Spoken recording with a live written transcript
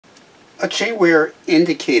A chain wear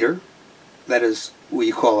indicator, that is,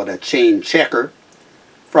 we call it a chain checker,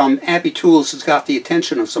 from Abbey Tools has got the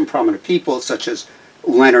attention of some prominent people such as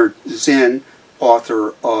Lenard Zinn,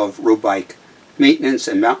 author of road bike maintenance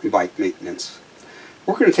and mountain bike maintenance.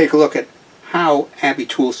 We're going to take a look at how Abbey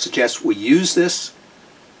Tools suggests we use this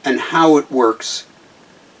and how it works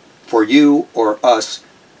for you or us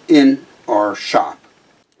in our shop.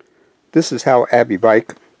 This is how Abbey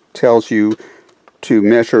Bike tells you to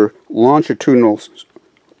measure longitudinal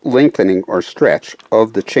lengthening or stretch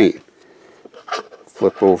of the chain.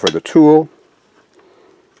 Flip over the tool,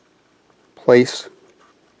 place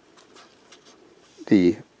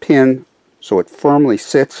the pin so it firmly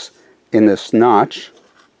sits in this notch,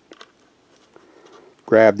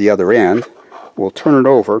 grab the other end, we'll turn it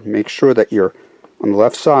over, make sure that on the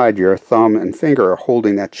left side your thumb and finger are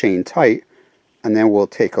holding that chain tight, and then we'll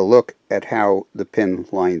take a look at how the pin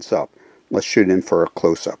lines up. Let's shoot in for a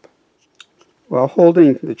close-up. While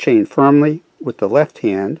holding the chain firmly with the left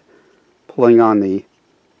hand, pulling on the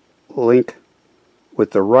link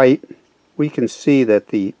with the right, we can see that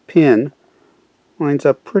the pin lines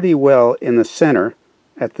up pretty well in the center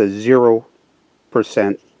at the 0%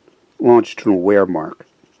 longitudinal wear mark,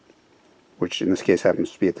 which in this case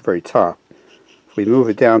happens to be at the very top. If we move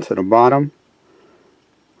it down to the bottom,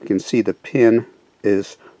 we can see the pin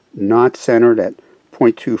is not centered at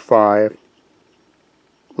 0.25,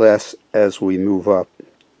 less as we move up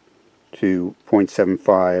to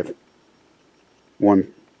 0.75,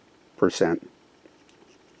 1%.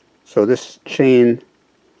 So this chain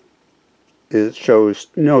shows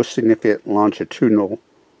no significant longitudinal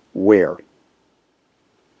wear.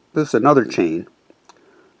 This is another chain.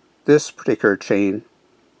 This particular chain,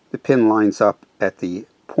 the pin lines up at the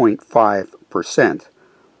 0.5%.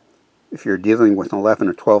 If you're dealing with an 11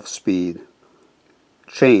 or 12 speed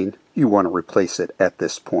chain, you want to replace it at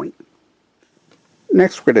this point.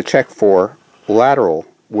 Next, we're going to check for lateral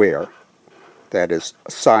wear. That is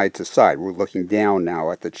side to side. We're looking down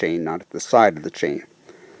now at the chain, not at the side of the chain.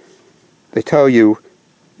 They tell you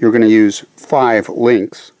you're going to use 5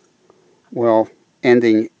 links, well,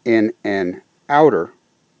 ending in an outer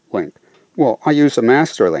link. Well, I use a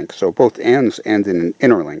master link, so both ends end in an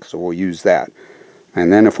inner link, so we'll use that.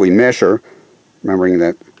 And then if we measure,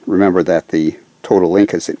 remember that the total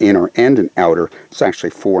link is an inner and an outer, it's actually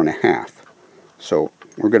 4.5. So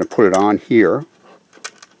we're going to put it on here.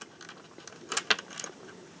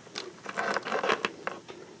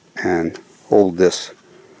 And hold this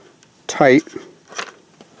tight.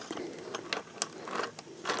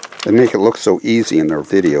 They make it look so easy in their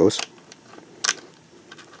videos.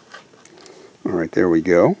 Alright, there we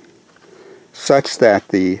go. Such that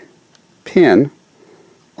the pin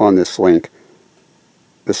on this link,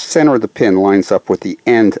 the center of the pin lines up with the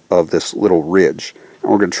end of this little ridge.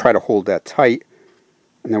 And we're going to try to hold that tight,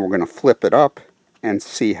 and then we're going to flip it up and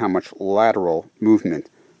see how much lateral movement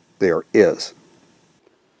there is.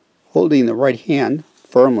 Holding the right hand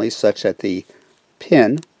firmly such that the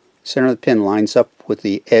center of the pin lines up with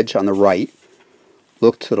the edge on the right,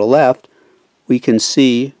 look to the left, we can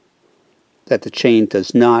see that the chain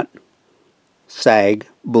does not sag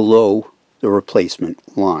below the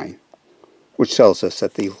replacement line, which tells us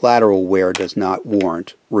that the lateral wear does not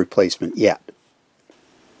warrant replacement yet.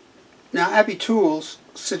 Now, Abbey Tools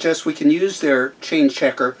suggests we can use their chain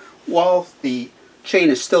checker while the chain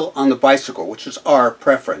is still on the bicycle, which is our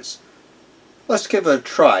preference. Let's give it a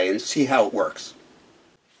try and see how it works.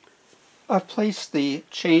 I've placed the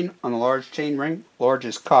chain on the large chain ring,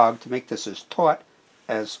 largest cog, to make this as taut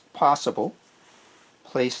as possible.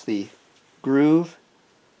 Place the groove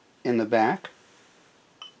in the back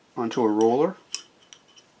onto a roller.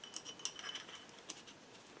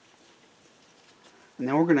 And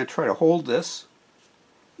then we're going to try to hold the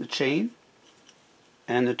chain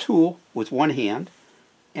and the tool with one hand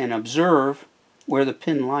and observe where the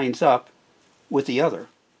pin lines up with the other.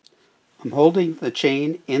 I'm holding the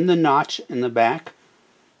chain in the notch in the back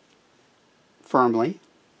firmly,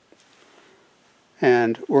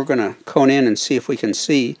 and we're going to cone in and see if we can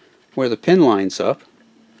see where the pin lines up.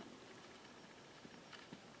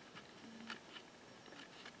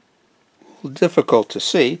 A little difficult to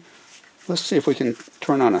see. Let's see if we can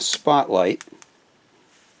turn on a spotlight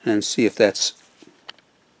and see if that's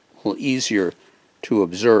a little easier to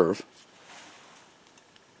observe.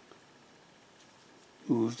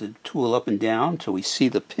 Move the tool up and down till we see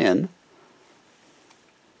the pin.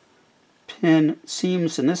 Pin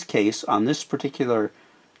seems, in this case, on this particular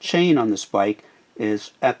chain on this bike,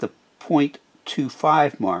 is at the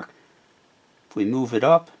 0.25 mark. If we move it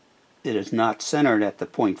up, it is not centered at the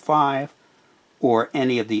 0.5 or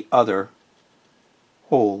any of the other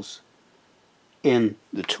holes in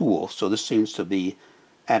the tool. So this seems to be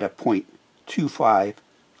at a 0.25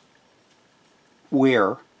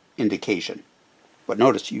 wear indication. But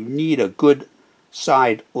notice you need a good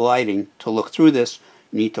side lighting to look through this.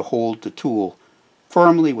 You need to hold the tool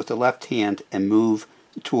firmly with the left hand and move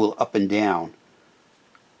the tool up and down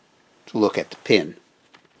to look at the pin.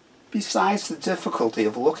 Besides the difficulty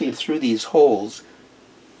of looking through these holes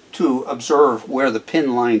to observe where the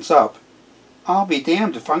pin lines up, I'll be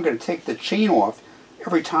damned if I'm going to take the chain off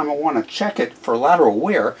every time I want to check it for lateral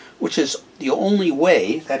wear, which is the only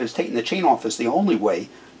way, that is, taking the chain off is the only way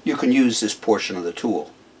you can use this portion of the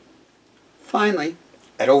tool. Finally,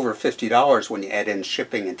 at over $50 when you add in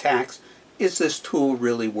shipping and tax, is this tool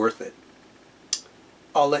really worth it?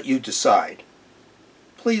 I'll let you decide.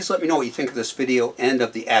 Please let me know what you think of this video and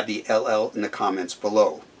of the Abby LL in the comments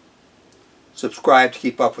below. Subscribe to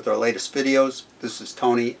keep up with our latest videos. This is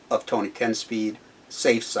Tony of Tony 10 Speed.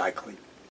 Safe cycling.